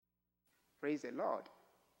Praise the Lord.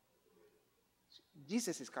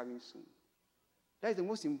 Jesus is coming soon. That is the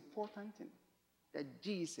most important thing, that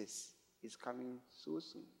Jesus is coming so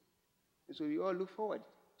soon. And so we all look forward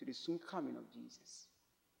to the soon coming of Jesus.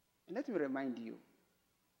 And let me remind you,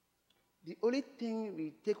 the only thing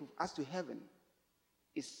we take with us to heaven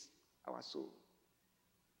is our soul.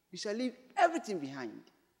 We shall leave everything behind.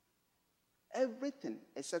 Everything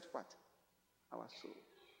except what? Our soul.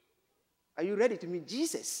 Are you ready to meet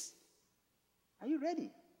Jesus? Are you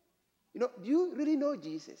ready? Do you really know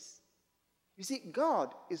Jesus? You see,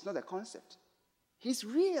 God is not a concept. He's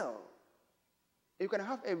real. And you can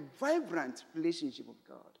have a vibrant relationship with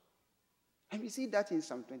God. And we see that in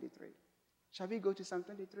Psalm 23. Shall we go to Psalm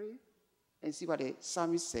 23 and see what the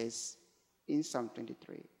psalmist says in Psalm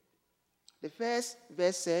 23? The first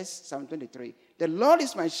verse says, Psalm 23, "The Lord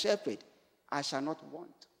is my shepherd, I shall not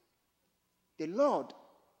want." The Lord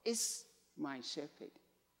is my shepherd,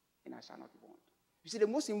 and I shall not want. You see, the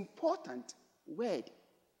most important word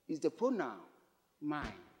is the pronoun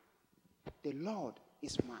mine. The Lord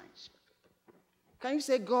is my shepherd. Can you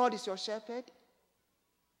say God is your shepherd?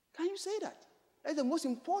 Can you say that? That's the most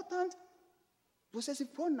important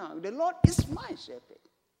possessive pronoun. The Lord is my shepherd.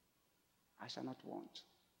 I shall not want.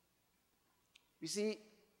 You see,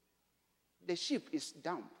 the sheep is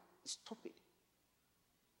dumb, it's stupid.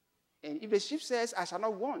 And if the sheep says, I shall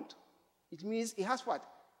not want, it means it has what?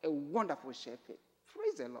 A wonderful shepherd.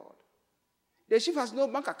 Praise the Lord. The sheep has no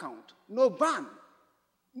bank account, no barn,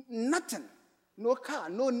 nothing, no car,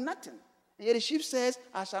 no nothing. And yet the sheep says,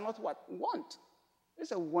 I shall not what? Want.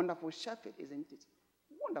 It's a wonderful shepherd, isn't it?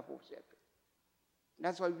 Wonderful shepherd.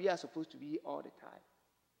 That's why we are supposed to be all the time.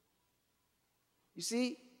 You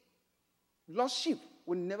see, lost sheep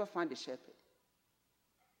will never find the shepherd.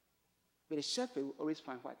 But the shepherd will always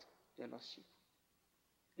find what? The lost sheep.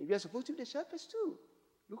 And we are supposed to be the shepherds too.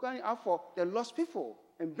 Look out for the lost people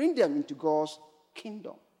and bring them into God's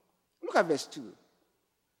kingdom. Look at verse 2.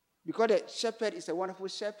 Because the shepherd is a wonderful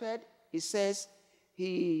shepherd, he says,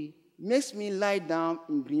 he makes me lie down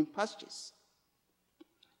in green pastures.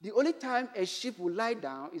 The only time a sheep will lie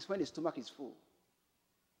down is when the stomach is full.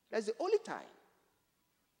 That's the only time.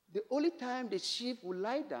 The only time the sheep will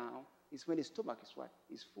lie down is when the stomach is what?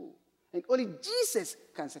 Is full. And only Jesus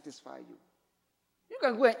can satisfy you. You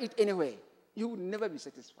can go and eat anywhere. You will never be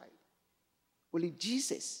satisfied. Only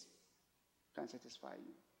Jesus can satisfy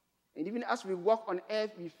you. And even as we walk on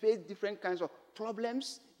earth, we face different kinds of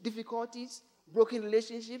problems, difficulties, broken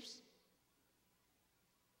relationships.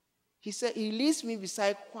 He said, he leads me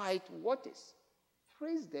beside quiet waters.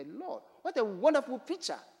 Praise the Lord. What a wonderful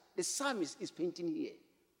picture the psalmist is painting here.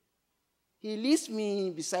 He leads me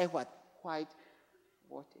beside what? Quiet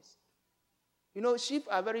waters. Sheep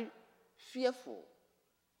are very fearful.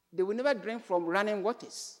 They will never drink from running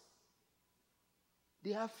waters.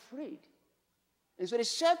 They are afraid. And so the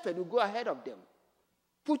shepherd will go ahead of them,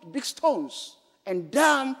 put big stones and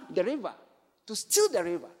dam the river to still the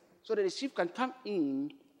river so that the sheep can come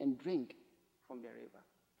in and drink from the river.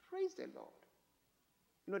 Praise the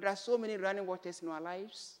Lord. There are so many running waters in our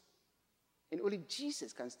lives, and only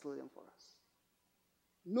Jesus can still them for us.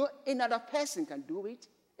 No any other person can do it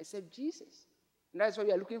except Jesus. And that's why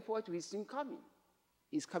we are looking forward to his soon coming.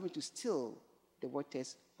 He's coming to still the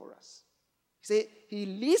waters for us. He said, he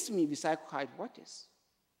leads me beside quiet waters.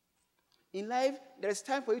 In life, there is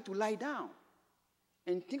time for you to lie down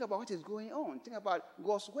and think about what is going on. Think about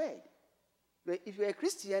God's word. But if you're a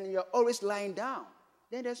Christian and you're always lying down,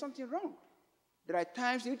 then there's something wrong. There are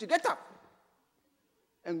times you need to get up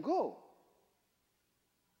and go.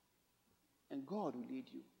 And God will lead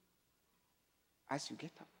you as you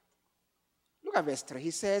get up. Look at verse 3.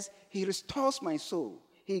 He says, he restores my soul.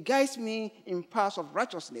 He guides me in paths of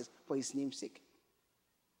righteousness for his name's sake.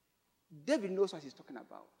 David knows what he's talking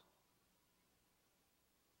about.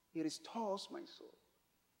 He restores my soul.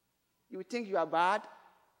 You think you are bad?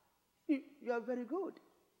 You are very good.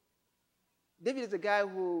 David is the guy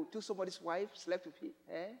who took somebody's wife, slept with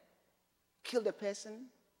her, killed a person,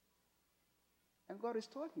 and God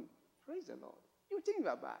restored him. Praise the Lord. You think you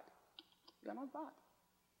are bad. You are not bad.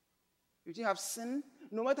 You think you have sinned?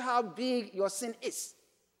 No matter how big your sin is,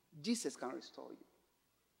 Jesus can restore you.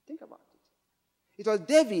 Think about it. It was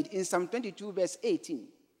David in Psalm 22, verse 18.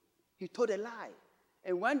 He told a lie.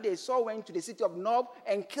 And one day Saul went to the city of Nob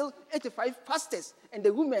and killed 85 pastors, and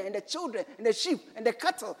the women, and the children, and the sheep, and the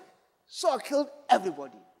cattle. Saul killed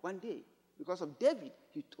everybody one day. Because of David,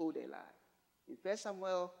 he told a lie. In 1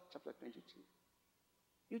 Samuel chapter 22.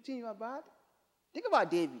 You think you are bad? Think about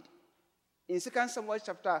David. In 2 Samuel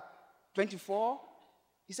chapter 24,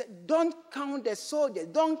 He said, don't count the soldiers,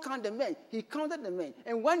 don't count the men. He counted the men.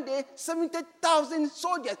 And one day, 70,000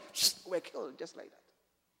 soldiers were killed just like that.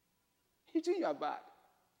 You think you are bad.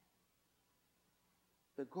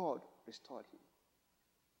 But God restored him.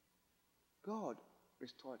 God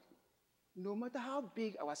restored him. No matter how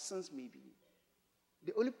big our sins may be,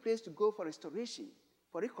 the only place to go for restoration,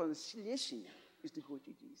 for reconciliation, is to go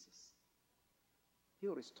to Jesus. He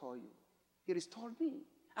will restore you. He restored me.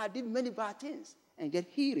 I did many bad things, and yet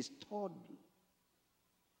he restored me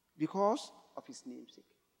because of his namesake.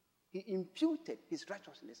 He imputed his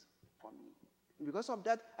righteousness for me. And because of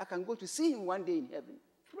that, I can go to see him one day in heaven.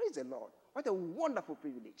 Praise the Lord. What a wonderful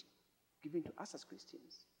privilege given to us as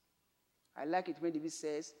Christians. I like it when David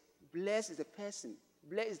says, blessed is the person,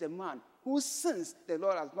 blessed is the man whose sins the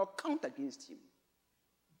Lord has not counted against him.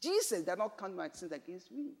 Jesus did not count my sins against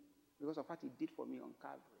me because of what he did for me on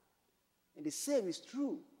Calvary. And the same is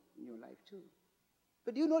true in your life too.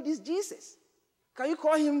 But do you know this Jesus? Can you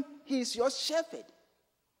call him, he is your shepherd?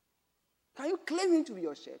 Can you claim him to be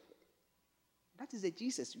your shepherd? That is the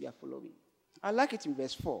Jesus we are following. I like it in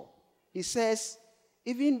verse 4. He says,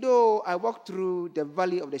 even though I walk through the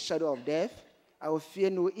valley of the shadow of death, I will fear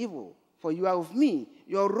no evil, for you are with me.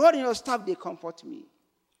 Your rod and your staff, they comfort me.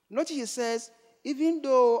 Notice he says, even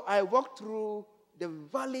though I walk through the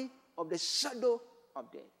valley of the shadow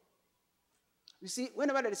of death. You see,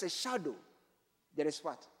 whenever there is a shadow, there is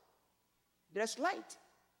what? There is light.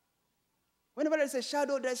 Whenever there is a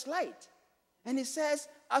shadow, there is light. And he says,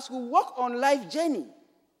 as we walk on life journey,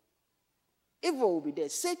 evil will be there.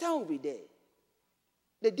 Satan will be there.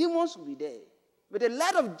 The demons will be there. But the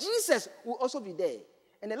light of Jesus will also be there.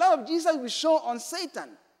 And the light of Jesus will show on Satan.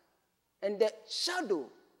 And the shadow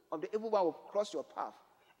of the evil one will cross your path.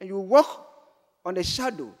 And you walk on the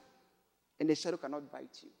shadow, and the shadow cannot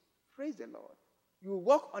bite you. Praise the Lord. You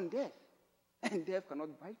walk on death, and death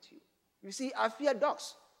cannot bite you. You see, I fear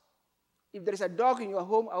dogs. If there is a dog in your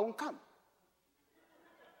home, I won't come.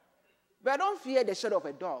 But I don't fear the shadow of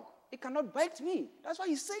a dog. It cannot bite me. That's what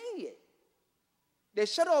he's saying here. The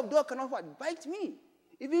shadow of dog cannot bite me.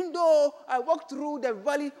 Even though I walk through the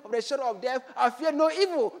valley of the shadow of death, I fear no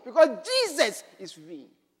evil because Jesus is with me.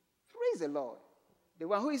 Praise the Lord. The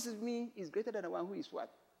one who is with me is greater than the one who is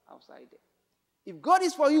what? Outside there. If God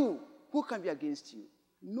is for you, who can be against you?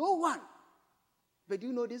 No one. But do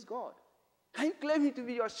you know this God? Can you claim him to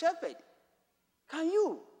be your shepherd? Can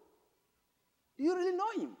you? Do you really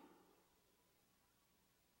know him?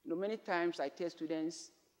 You know, many times I tell students,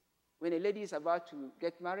 when a lady is about to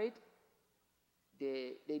get married,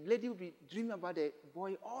 the lady will be dreaming about the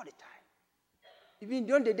boy all the time. Even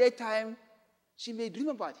during the daytime, she may dream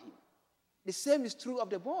about him. The same is true of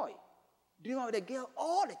the boy. Dream about the girl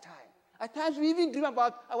all the time. At times, we even dream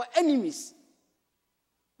about our enemies.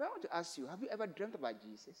 But I want to ask you, have you ever dreamt about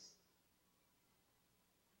Jesus?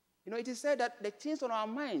 You know, it is said that the things on our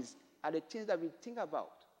minds are the things that we think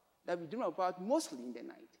about, that we dream about mostly in the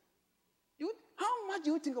night. How much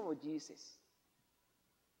do you think about Jesus?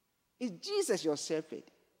 Is Jesus your shepherd?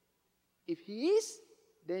 If he is,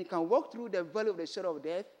 then you can walk through the valley of the shadow of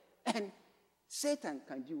death, and Satan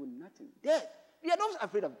can do nothing. Death. We are not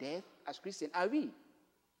afraid of death as Christians, are we?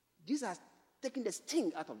 Jesus has taken the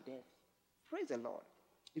sting out of death. Praise the Lord.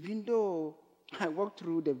 Even though I walk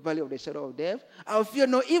through the valley of the shadow of death, I will fear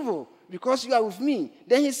no evil because you are with me.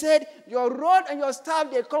 Then he said, your rod and your staff,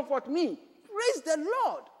 they comfort me. Praise the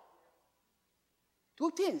Lord.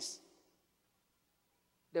 Two things.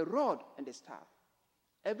 The rod and the staff.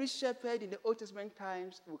 Every shepherd in the Old Testament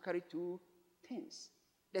times will carry two things.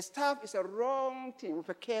 The staff is a wrong thing with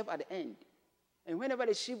a curve at the end. And whenever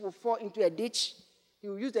the sheep will fall into a ditch, he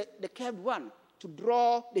will use the curved one to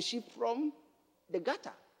draw the sheep from the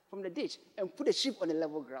gutter, from the ditch, and put the sheep on a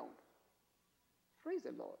level ground. Praise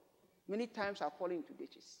the Lord. Many times I've fallen into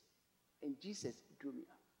ditches, and Jesus drew me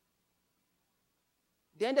up.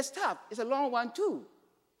 Then the staff is a long one too.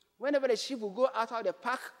 Whenever the sheep will go out of the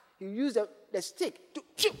pack, he will use the stick to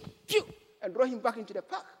pew, pew, and draw him back into the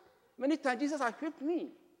pack. Many times Jesus has whipped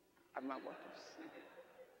me at my waters.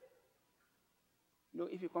 You know,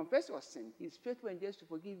 if you confess your sin, he is faithful and just to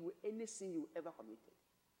forgive you any sin you ever committed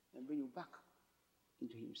and bring you back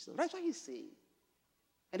into himself. That's what he's saying.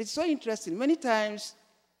 And it's so interesting. Many times,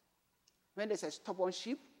 when there's a stubborn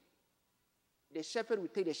sheep, the shepherd will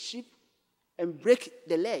take the sheep and break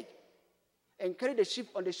the leg and carry the sheep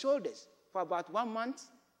on the shoulders for about 1 month,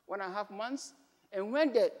 1.5 months. And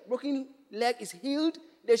when the broken leg is healed,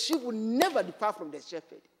 the sheep will never depart from the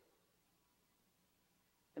shepherd.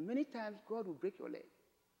 And many times, God will break your leg.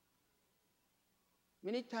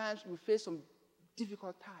 Many times, you face some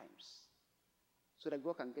difficult times so that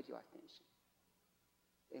God can get your attention.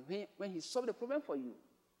 And when he solved the problem for you,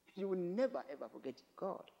 you will never, ever forget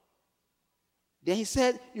God. Then he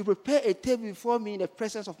said, you prepare a table before me in the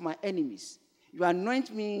presence of my enemies. You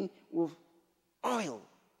anoint me with oil,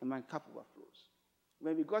 and my cup overflows.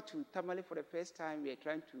 When we got to Tamale for the first time, we were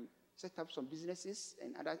trying to set up some businesses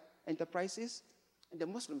and other enterprises, and the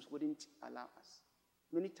Muslims wouldn't allow us.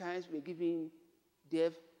 Many times we were giving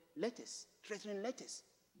them letters, threatening letters.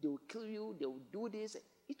 They will kill you, they will do this.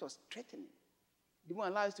 It was threatening. They won't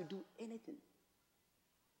allow us to do anything.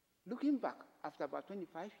 Looking back, after about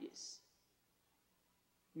 25 years,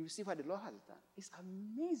 you see what the Lord has done. It's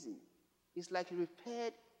amazing. It's like he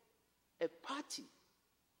prepared a party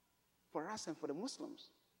for us and for the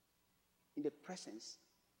Muslims in the presence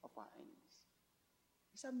of our enemies.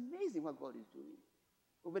 It's amazing what God is doing.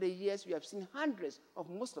 Over the years, we have seen hundreds of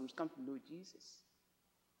Muslims come to know Jesus.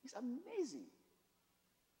 It's amazing.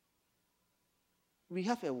 We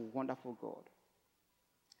have a wonderful God.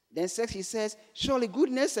 Then he says, surely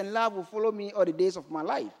goodness and love will follow me all the days of my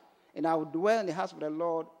life, and I will dwell in the house of the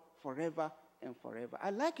Lord forever and forever. I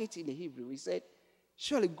like it in the Hebrew. He said,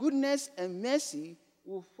 surely goodness and mercy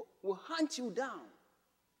will hunt you down.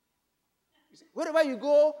 You see, wherever you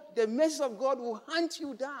go, the mercy of God will hunt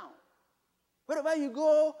you down. Wherever you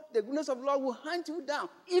go, the goodness of the Lord will hunt you down.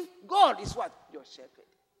 If God is what? Your shepherd.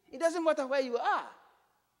 It doesn't matter where you are.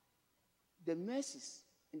 The mercies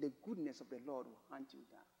and the goodness of the Lord will hunt you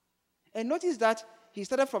down. And notice that he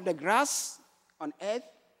started from the grass on earth,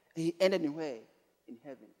 and he ended in where? In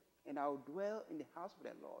heaven. And I will dwell in the house of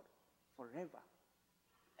the Lord forever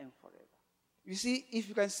and forever. You see, if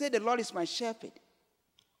you can say the Lord is my shepherd,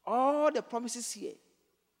 all the promises here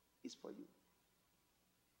is for you.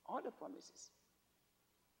 All the promises.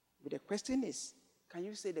 But the question is, can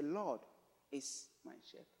you say the Lord is my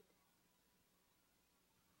shepherd?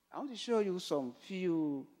 I want to show you some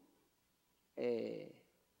few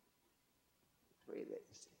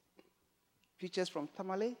pictures from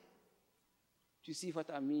Tamale to see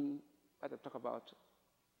what I mean, what I talk about.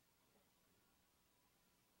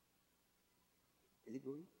 Is it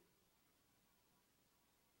going?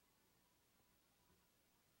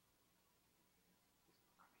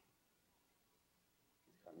 Is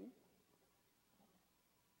it coming?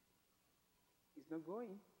 It's not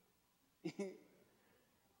going.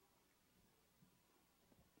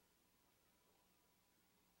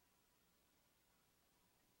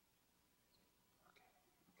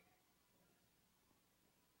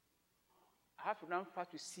 I have to run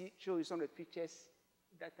fast to show you some of the pictures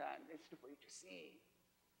that are necessary for you to see.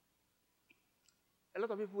 A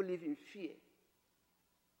lot of people live in fear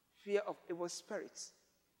of evil spirits.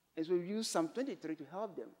 And so we use Psalm 23 to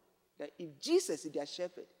help them, that if Jesus is their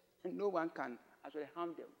shepherd, and no one can actually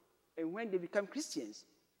harm them. And when they become Christians,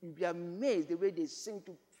 you'll be amazed the way they sing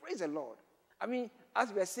to praise the Lord. I mean,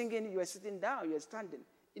 as we are singing, you are sitting down, you are standing.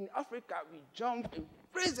 In Africa, we jump and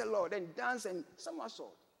praise the Lord and dance and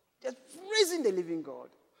somersault. Just praising the living God.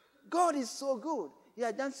 God is so good. He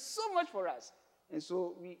has done so much for us. And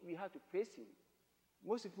so we have to praise him.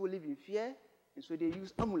 Most people live in fear, and so they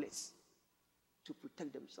use amulets to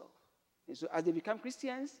protect themselves. And so as they become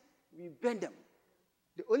Christians, we burn them.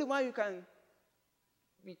 The only one you can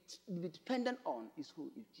be dependent on is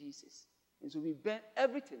who? Is Jesus. And so we burn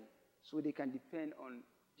everything so they can depend on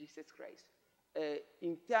Jesus Christ.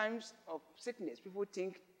 In times of sickness, people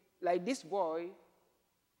think, like this boy,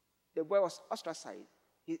 the boy was ostracized.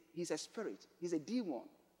 He's a spirit. He's a demon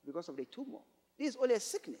because of the tumor. This is only a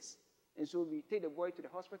sickness. And so we take the boy to the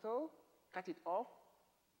hospital, cut it off,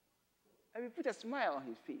 and we put a smile on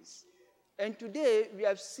his face. And today, we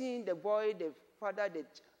have seen the boy, the father,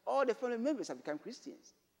 all the family members have become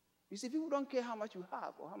Christians. You see, people don't care how much you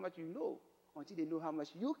have or how much you know until they know how much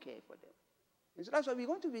you care for them. And so that's why we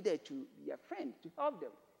want to be there to be a friend, to help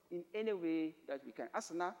them in any way that we can.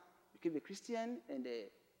 Asana became a Christian, and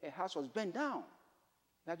her house was burnt down.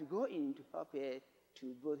 We had to go in to help her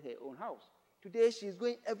to build her own house. Today, she's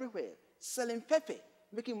going everywhere, selling pepper,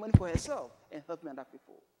 making money for herself, and helping other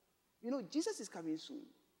people. You know, Jesus is coming soon.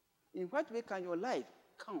 In what way can your life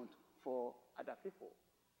count for other people?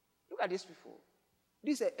 Look at these people.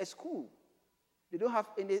 This is a school. They don't have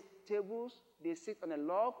any tables. They sit on a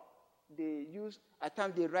log. They use, at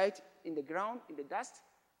times they write in the ground, in the dust.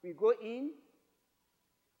 We go in.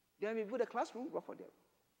 Then we build a classroom, work for them.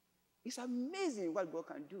 It's amazing what God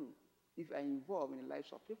can do if you are involved in the lives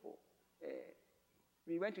of people.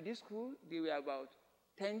 We went to this school. There were about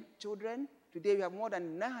 10 children. Today we have more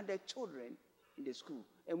than 900 children in the school.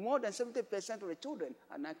 And more than 70% of the children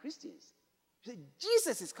are now Christians. So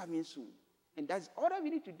Jesus is coming soon. And that's all that we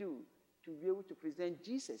need to do to be able to present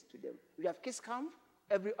Jesus to them. We have kids camp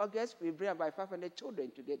Every August, we bring about 500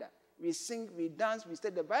 children together. We sing, we dance, we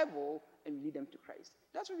study the Bible, and we lead them to Christ.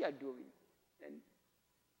 That's what we are doing. And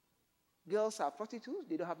girls are prostitutes.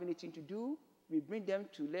 They don't have anything to do. We bring them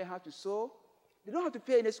to learn how to sew. They don't have to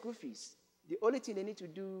pay any school fees. The only thing they need to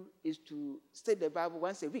do is to study the Bible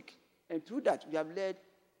once a week. And through that, we have led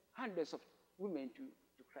hundreds of women to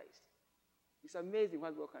Christ. It's amazing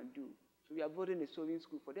what God can do. So we are building a sewing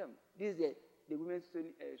school for them. This is the women's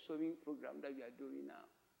sewing program that we are doing now.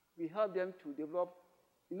 We help them to develop.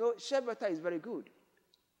 Shea butter is very good.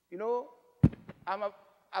 I'm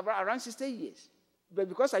around 60 years. But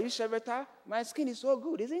because I use shea butter, my skin is so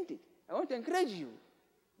good, isn't it? I want to encourage you.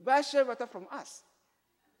 Buy shea butter from us.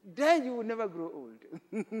 Then you will never grow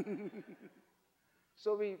old.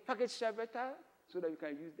 So we package shea butter so that we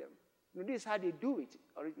can use them. This is how they do it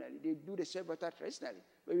originally. They do the shea butter traditionally.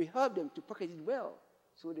 But we help them to package it well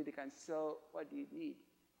so that they can sell what they need.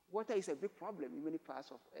 Water is a big problem in many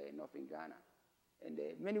parts of northern Ghana. And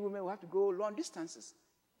many women will have to go long distances.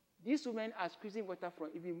 These women are squeezing water from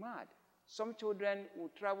even mud. Some children will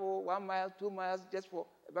travel 1 mile, 2 miles just for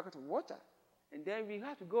a bucket of water. And then we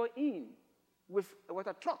have to go in with a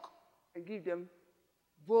water truck and give them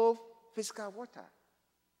both physical water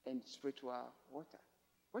and spiritual water.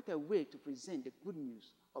 What a way to present the good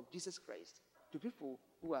news of Jesus Christ to people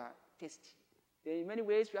who are thirsty. Then in many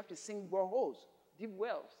ways, we have to sink boreholes, deep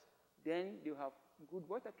wells. Then they'll have good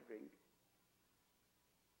water to drink.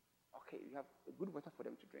 Okay, you have good water for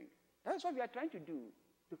them to drink. That's what we are trying to do,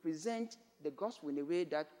 to present the gospel in a way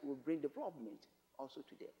that will bring development also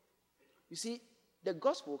to them. You see, the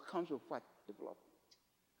gospel comes with what? Development.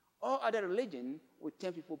 All other religion will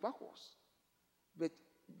turn people backwards. But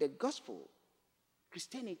the gospel,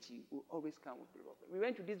 Christianity, will always come with development. We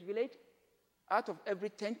went to this village. Out of every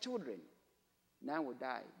 10 children, 9 will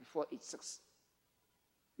die before age 6.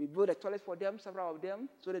 We built a toilet for them, several of them,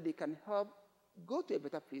 so that they can help go to a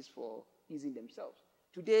better place for easing themselves.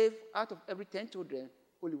 Today, out of every 10 children,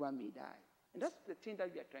 only 1 may die. And that's the thing that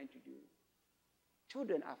we are trying to do.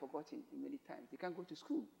 Children are forgotten many times. They can't go to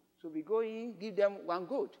school. So we go in, give them 1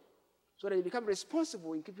 goat, so that they become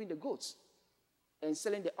responsible in keeping the goats and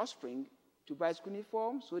selling the offspring to buy school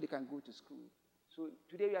uniforms so they can go to school. So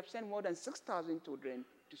today we have sent more than 6,000 children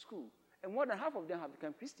to school, and more than half of them have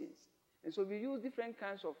become Christians. And so we use different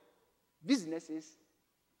kinds of businesses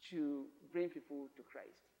to bring people to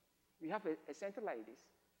Christ. We have a center like this.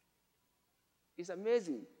 It's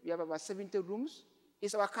amazing. We have about 70 rooms.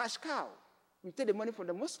 It's our cash cow. We take the money from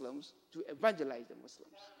the Muslims to evangelize the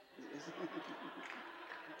Muslims.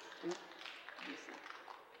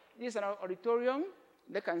 This is an auditorium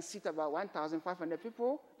that can seat about 1,500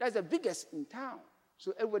 people. That's the biggest in town.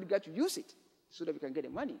 So everybody got to use it so that we can get the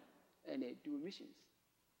money and do missions.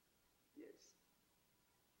 Yes.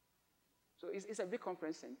 So it's a big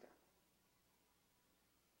conference center.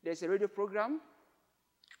 There's a radio program.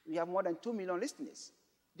 We have more than 2 million listeners.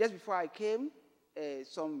 Just before I came,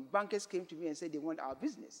 some bankers came to me and said they want our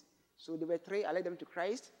business. So there were 3. I led them to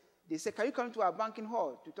Christ. They said, can you come to our banking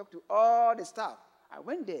hall to talk to all the staff? I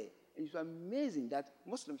went there, and it was amazing that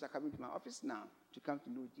Muslims are coming to my office now to come to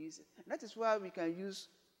know Jesus. And that is why we can use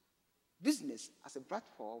business as a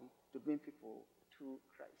platform to bring people to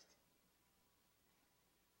Christ.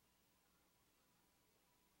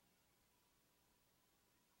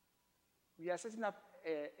 We are setting up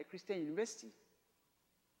a Christian university.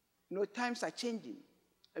 Times are changing.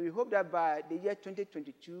 And we hope that by the year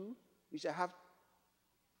 2022, we shall have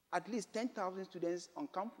at least 10,000 students on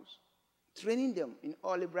campus, training them in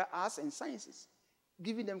all liberal arts and sciences,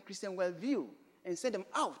 giving them Christian worldview, and send them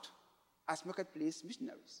out as marketplace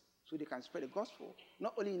missionaries so they can spread the gospel,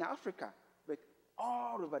 not only in Africa, but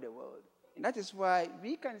all over the world. And that is why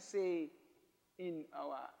we can say in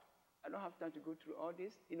our, I don't have time to go through all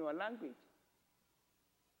this, in our language,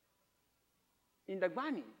 in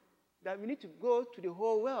Dagbani, that we need to go to the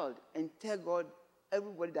whole world and tell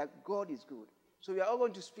everybody that God is good. So we are all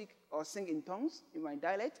going to speak or sing in tongues, in my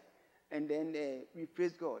dialect, and then we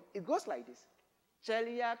praise God. It goes like this.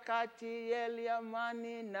 Chelia kati elia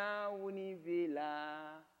mani na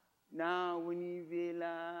univela, na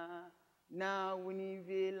univela, na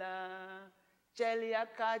univela. Chelia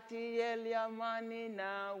kati elia mani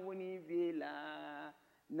na univela,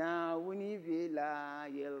 na univela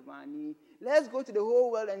yelmani. Let's go to the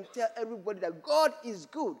whole world and tell everybody that God is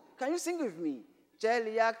good. Can you sing with me?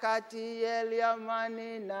 Chelia kati elia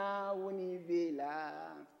mani na univela,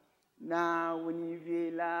 na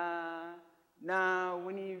univela, na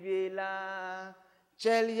univela.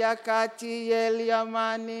 Chelia kati elia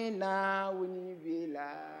mani na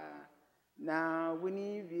univela, na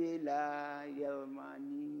univela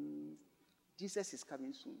yelmani. Jesus is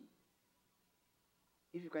coming soon.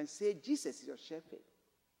 If you can say Jesus is your shepherd,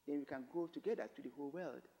 then we can go together to the whole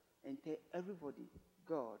world and tell everybody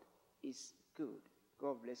God is good.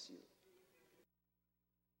 God bless you.